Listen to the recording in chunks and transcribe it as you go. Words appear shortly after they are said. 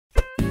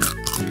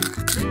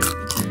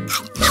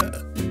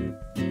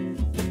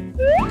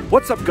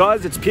What's up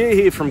guys, it's Pierre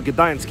here from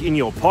Gdańsk in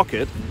your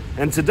pocket,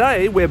 and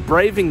today we're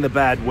braving the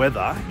bad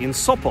weather in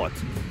Sopot.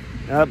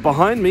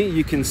 Behind me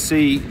you can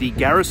see the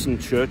garrison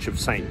church of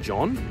St.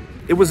 John.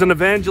 It was an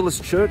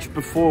evangelist church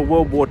before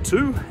World War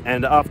II,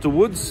 and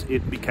afterwards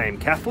it became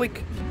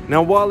Catholic.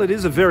 Now while it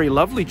is a very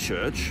lovely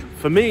church,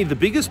 for me the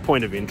biggest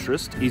point of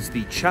interest is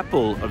the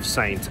chapel of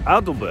Saint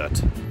Adalbert,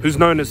 who's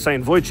known as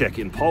Saint Wojciech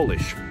in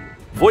Polish.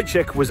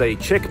 Wojciech was a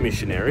Czech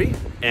missionary,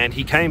 and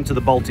he came to the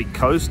Baltic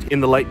coast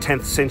in the late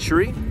 10th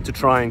century to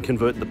try and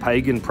convert the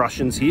pagan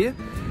Prussians here,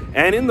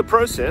 and in the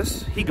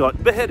process he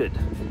got beheaded.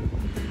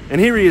 And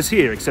here he is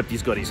here, except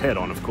he's got his head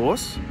on, of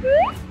course.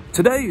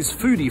 Today's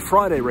Foodie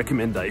Friday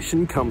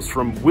recommendation comes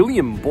from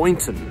William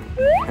Boynton,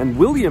 and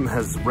William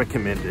has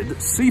recommended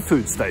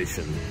Seafood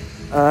Station.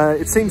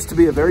 It seems to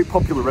be a very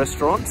popular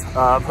restaurant.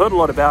 I've heard a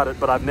lot about it,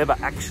 but I've never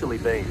actually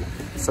been.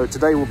 So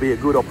today will be a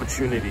good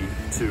opportunity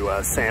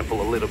to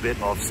sample a little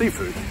bit of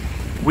seafood.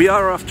 We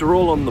are, after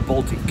all, on the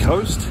Baltic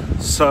coast,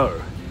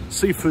 so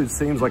seafood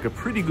seems like a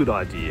pretty good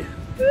idea.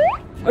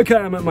 Okay,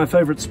 I'm at my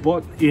favorite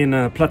spot in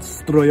Plac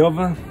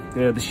Zdrojowa.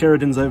 The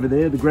Sheraton's over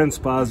there, the Grand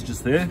Spa's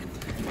just there.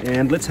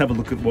 And let's have a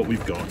look at what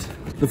we've got.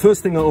 The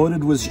first thing I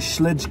ordered was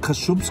śledź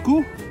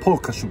kaszubsku, po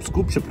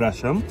kaszubsku,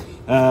 przepraszam,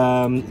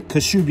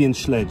 Kashubian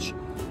śledź.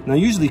 Now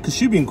usually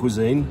Kashubian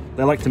cuisine,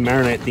 they like to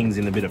marinate things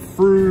in a bit of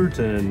fruit,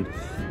 and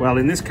well,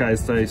 in this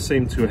case they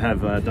seem to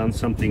have done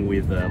something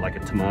with like a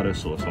tomato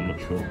sauce, I'm not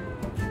sure.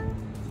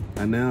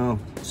 And now,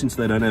 since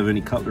they don't have any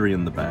cutlery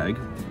in the bag,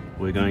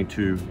 we're going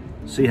to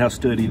see how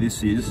sturdy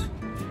this is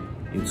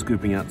in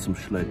scooping out some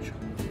śledź,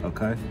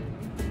 okay?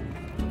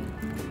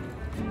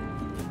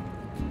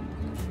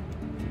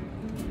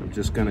 I'm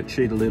just going to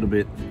cheat a little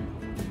bit,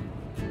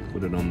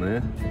 put it on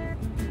there.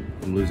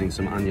 I'm losing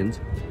some onions.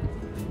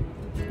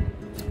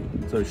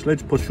 So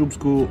śledź po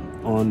szubsku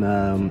on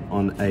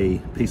a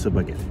piece of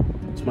baguette.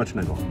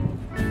 Smacznego.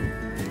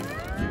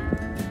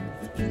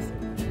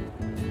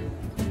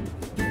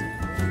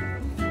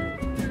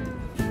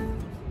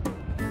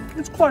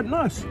 It's quite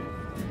nice.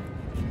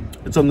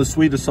 It's on the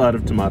sweeter side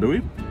of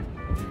tomato-y.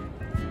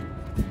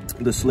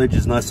 The śledź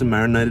is nice and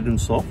marinated and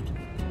soft.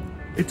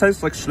 It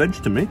tastes like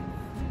śledź to me.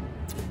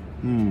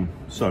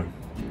 So,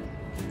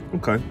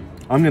 okay.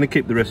 I'm gonna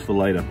keep the rest for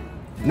later.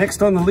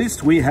 Next on the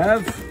list we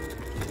have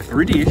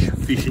British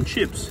fish and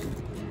chips.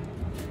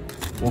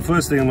 Well,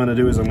 first thing I'm going to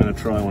do is I'm going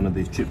to try one of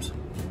these chips.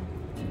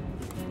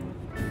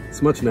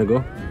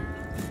 Smacznego.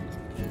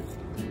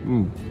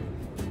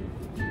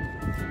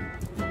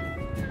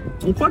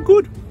 Quite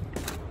good.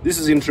 This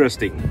is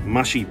interesting.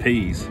 Mushy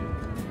peas.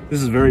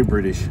 This is very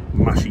British.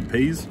 Mushy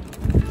peas.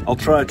 I'll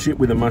try a chip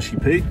with a mushy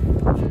pea.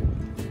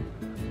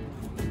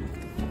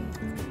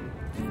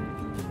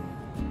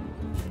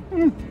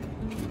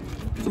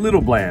 It's a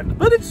little bland,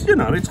 but it's, you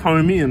know, it's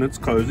homey and it's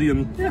cozy,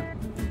 and yeah.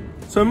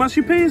 So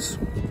mushy peas,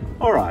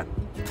 all right.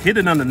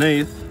 Hidden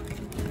underneath,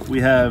 we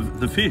have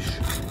the fish.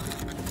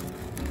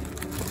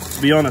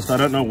 To be honest, I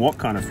don't know what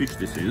kind of fish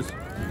this is.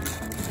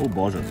 Oh,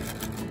 boja.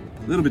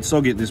 A little bit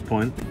soggy at this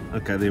point.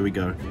 Okay, there we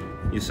go.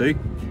 You see?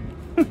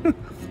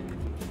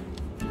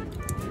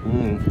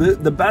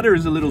 The batter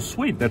is a little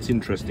sweet. That's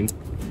interesting.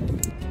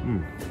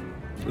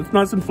 It's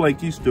nice and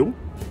flaky still.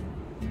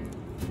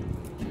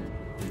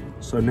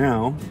 So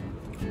now,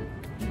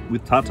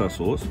 with tartar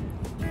sauce,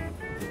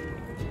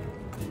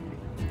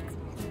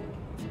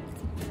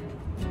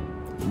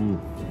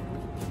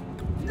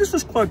 this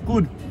is quite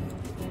good,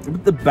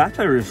 but the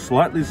batter is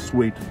slightly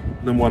sweet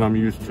than what I'm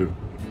used to.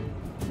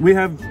 We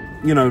have,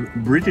 you know,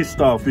 British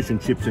style fish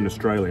and chips in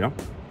Australia,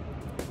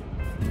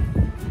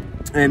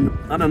 and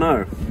I don't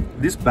know,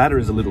 this batter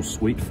is a little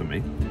sweet for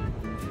me.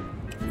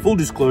 Full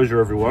disclosure,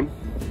 everyone,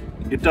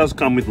 it does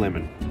come with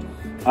lemon.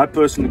 I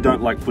personally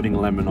don't like putting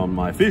lemon on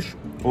my fish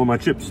or my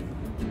chips.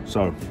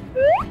 So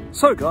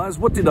guys,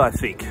 what did I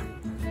think?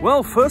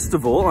 Well, first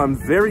of all, I'm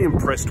very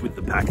impressed with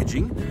the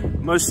packaging.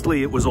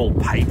 Mostly it was all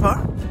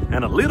paper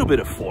and a little bit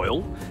of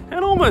foil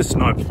and almost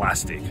no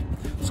plastic.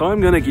 So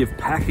I'm going to give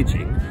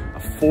packaging a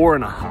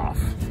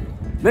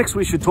 4.5. Next,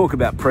 we should talk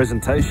about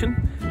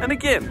presentation. And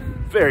again,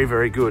 very,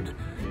 very good.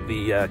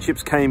 The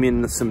chips came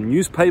in some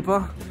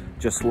newspaper,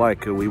 just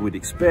like we would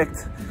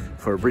expect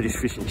for British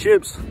fish and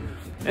chips.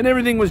 And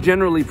everything was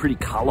generally pretty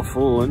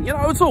colourful, and you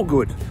know, it's all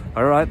good,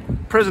 all right?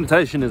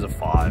 Presentation is a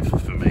 5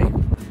 for me.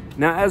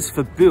 Now, as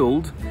for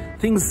build,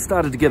 things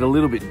started to get a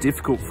little bit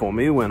difficult for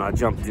me when I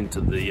jumped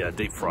into the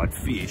deep fried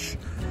fish.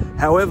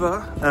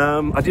 However,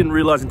 I didn't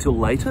realise until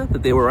later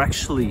that there were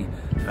actually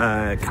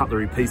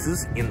cutlery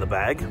pieces in the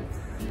bag.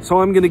 So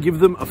I'm going to give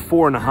them a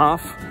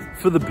 4.5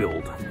 for the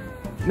build.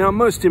 Now,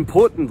 most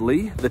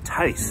importantly, the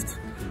taste.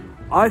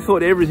 I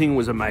thought everything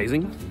was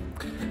amazing.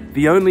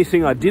 The only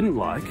thing I didn't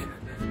like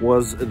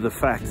was the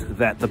fact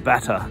that the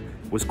batter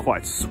was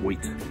quite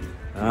sweet.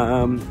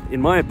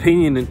 In my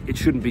opinion, it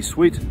shouldn't be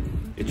sweet.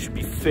 It should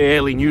be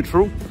fairly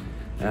neutral,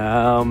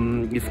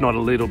 if not a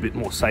little bit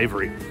more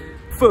savory.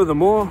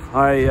 Furthermore,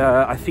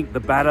 I think the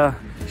batter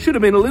should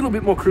have been a little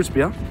bit more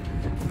crispier.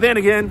 Then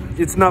again,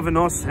 it's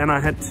Navanos, and I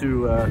had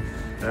to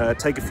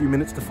take a few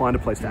minutes to find a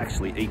place to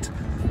actually eat.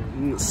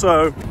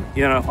 So,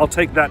 you know, I'll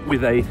take that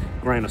with a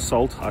grain of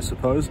salt, I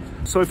suppose.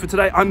 So for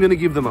today, I'm gonna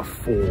give them a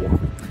 4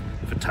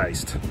 for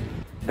taste.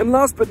 And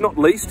last but not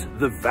least,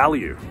 the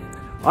value.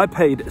 I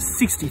paid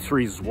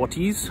 63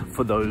 zlotys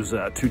for those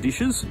 2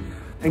 dishes.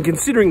 And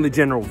considering the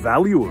general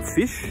value of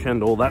fish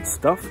and all that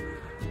stuff,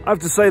 I have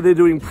to say they're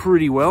doing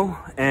pretty well,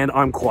 and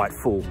I'm quite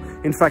full.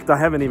 In fact, I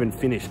haven't even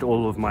finished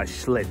all of my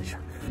sledge.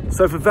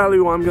 So for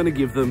value, I'm gonna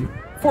give them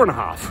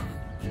 4.5.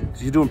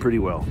 So you're doing pretty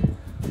well.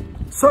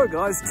 So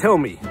guys, tell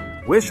me,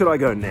 where should I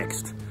go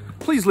next?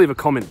 Please leave a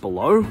comment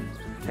below.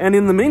 And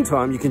in the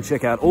meantime, you can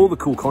check out all the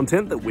cool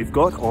content that we've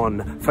got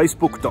on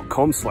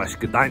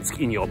facebook.com/Gdańsk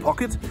in your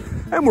pocket.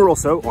 And we're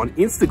also on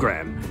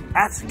Instagram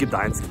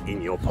 @Gdańsk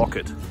in your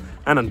pocket.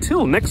 And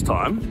until next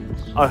time,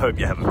 I hope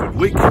you have a good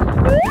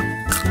week.